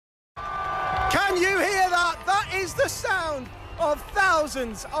Can you hear that? That is the sound of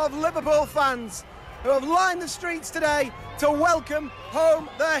thousands of Liverpool fans who have lined the streets today to welcome home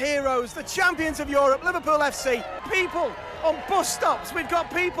their heroes, the champions of Europe, Liverpool FC. People on bus stops, we've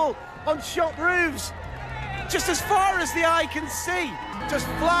got people on shop roofs, just as far as the eye can see. Just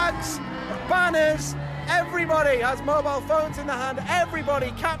flags, banners, everybody has mobile phones in the hand,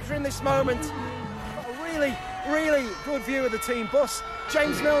 everybody capturing this moment. A really good view of the team bus.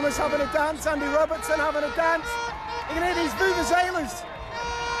 James Milner's having a dance, Andy Robertson having a dance. You can hear these vuvuzelas.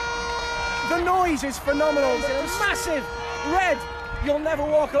 The noise is phenomenal. There's a massive red "You'll Never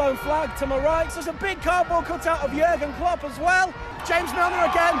Walk Alone" flag to my right. So there's a big cardboard cutout of Jurgen Klopp as well. James Milner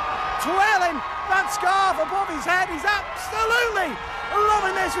again, twirling that scarf above his head. He's absolutely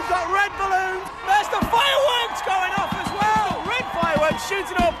loving this. We've got red balloons. There's the fireworks going off as well. Red fireworks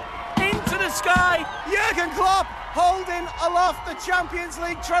shooting up into the sky. Jurgen Klopp holding aloft the Champions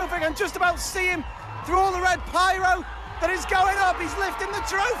League trophy. I can just about see him through all the red pyro that is going up. He's lifting the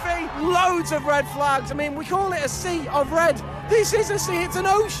trophy. Loads of red flags. I mean, we call it a sea of red. This is a sea, it's an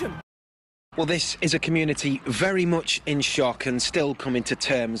ocean. Well, this is a community very much in shock and still coming to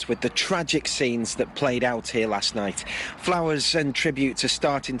terms with the tragic scenes that played out here last night. Flowers and tributes are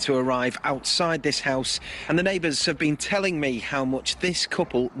starting to arrive outside this house, and the neighbours have been telling me how much this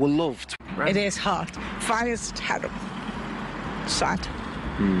couple were loved. It is hard. Fire's terrible. Sad.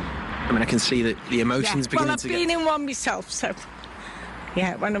 I mean, I can see that the emotions beginning to get... Well, I've been in one myself, so...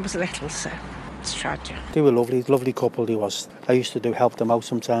 Yeah, when I was little, so... It's tragic. They were lovely couple they was. I used to help them out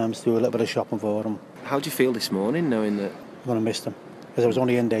sometimes, do a little bit of shopping for them. How do you feel this morning, knowing that... I'm going to miss them. Because I was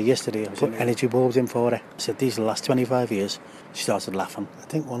only in there yesterday, I put energy bulbs in for her. I said, these are the last 25 years. She started laughing. I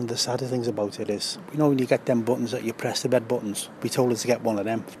think one of the sadder things about it is, you know when you get them buttons that you press, the red buttons, we told us to get one of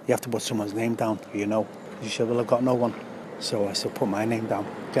them. You have to put someone's name down, you know. She said, well, I've got no one. So I said, put my name down.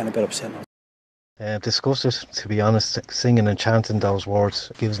 Getting a bit upset now. Disgusted, to be honest. Singing and chanting those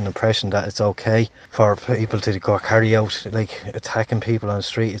words gives an impression that it's okay for people to go carry out, like, attacking people on the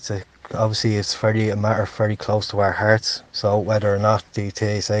street. Obviously it's a matter very close to our hearts. So whether or not they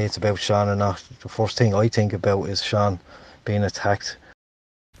say it's about Sean or not, the first thing I think about is Sean being attacked.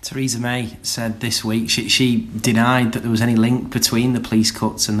 Theresa May said this week she denied that there was any link between the police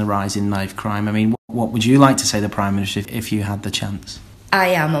cuts and the rise in knife crime. I mean, what would you like to say to the Prime Minister if you had the chance? I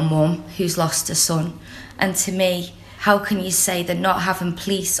am a mum who's lost a son, and to me, how can you say that not having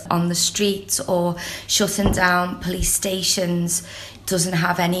police on the streets or shutting down police stations doesn't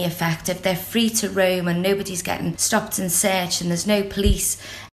have any effect? If they're free to roam and nobody's getting stopped and searched and there's no police,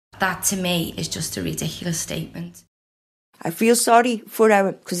 that to me is just a ridiculous statement. I feel sorry for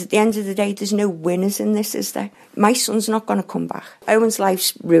Owen, because at the end of the day, there's no winners in this, is there? My son's not going to come back. Owen's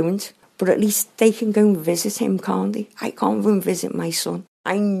life's ruined. But at least they can go and visit him, can't they? I can't go and visit my son.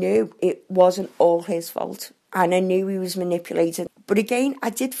 I knew it wasn't all his fault. And I knew he was manipulated. But again,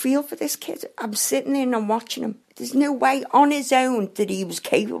 I did feel for this kid. I'm sitting there and I'm watching him. There's no way on his own that he was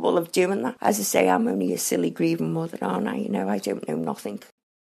capable of doing that. As I say, I'm only a silly grieving mother, aren't I? You know, I don't know nothing.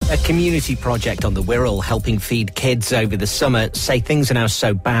 A community project on the Wirral helping feed kids over the summer say things are now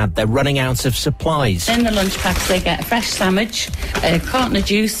so bad they're running out of supplies. In the lunch packs they get a fresh sandwich, a carton of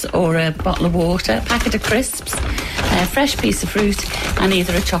juice or a bottle of water, a packet of crisps, a fresh piece of fruit and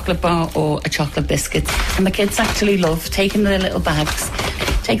either a chocolate bar or a chocolate biscuit. And the kids actually love taking their little bags.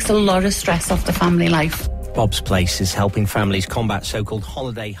 It takes a lot of stress off the family life. Bob's Place is helping families combat so-called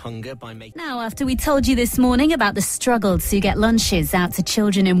holiday hunger by making... Now, after we told you this morning about the struggle to get lunches out to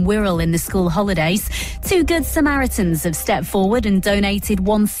children in Wirral in the school holidays, two Good Samaritans have stepped forward and donated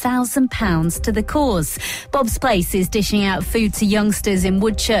 £1,000 to the cause. Bob's Place is dishing out food to youngsters in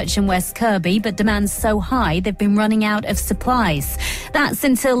Woodchurch and West Kirby, but demand's so high they've been running out of supplies. That's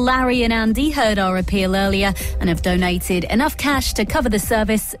until Larry and Andy heard our appeal earlier and have donated enough cash to cover the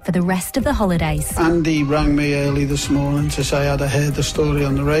service for the rest of the holidays. Andy rang me early this morning to say I'd heard the story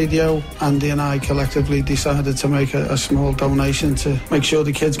on the radio. Andy and I collectively decided to make a small donation to make sure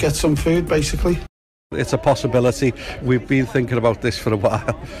the kids get some food, basically. It's a possibility. We've been thinking about this for a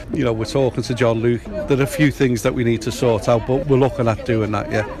while. You know, we're talking to John Luke. There are a few things that we need to sort out, but we're looking at doing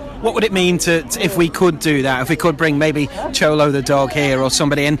that, yeah. What would it mean to if we could do that, if we could bring maybe Cholo the dog here or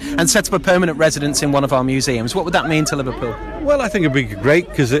somebody in and set up a permanent residence in one of our museums? What would that mean to Liverpool? Well, I think it'd be great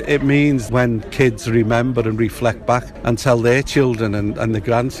because it means when kids remember and reflect back and tell their children and their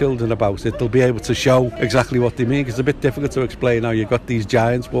grandchildren about it, they'll be able to show exactly what they mean, because it's a bit difficult to explain how you've got these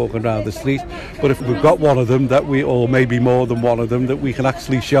giants walking around the street. But if we've got one of them or maybe more than one of them, that we can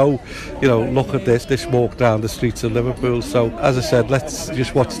actually show, you know, look at this walk down the streets of Liverpool. So, as I said, let's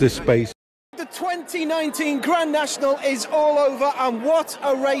just watch this space. The 2019 Grand National is all over, and what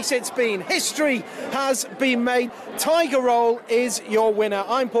a race it's been. History has been made. Tiger Roll is your winner.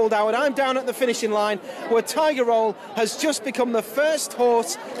 I'm Paul Doward. I'm down at the finishing line where Tiger Roll has just become the first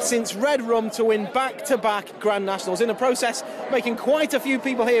horse since Red Rum to win back-to-back Grand Nationals. In the process, making quite a few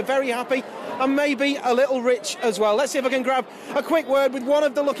people here very happy, and maybe a little rich as well. Let's see if I can grab a quick word with one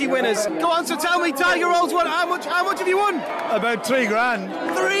of the lucky winners. Go on, so tell me, Tiger Roll's won. How much have you won? About $3 grand.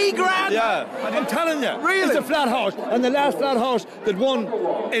 $3 grand? Yeah, and I'm telling you, really? It's a flat horse, and the last flat horse that won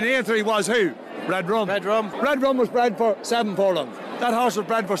in A3 was who? Red Rum. Red Rum. Red Rum was bred for 7 furlongs. That horse was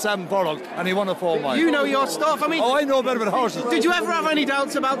bred for 7 furlongs, and he won a 4 mile. You know your stuff. I mean, I know a bit about horses. Did you ever have any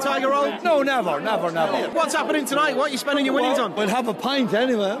doubts about Tiger Roll? No, never. What's happening tonight? What are you spending your winnings on? We'll have a pint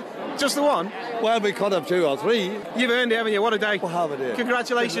anyway. Just the one? Well, we could have 2 or 3. You've earned it, haven't you? What a day. We'll have a day.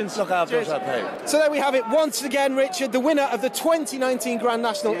 Congratulations. Look after us, I pay. So there we have it. Once again, Richard, the winner of the 2019 Grand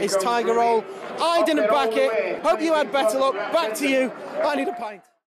National is Tiger Roll. I didn't back it. Hope you had better luck. Back to you. I need a pint.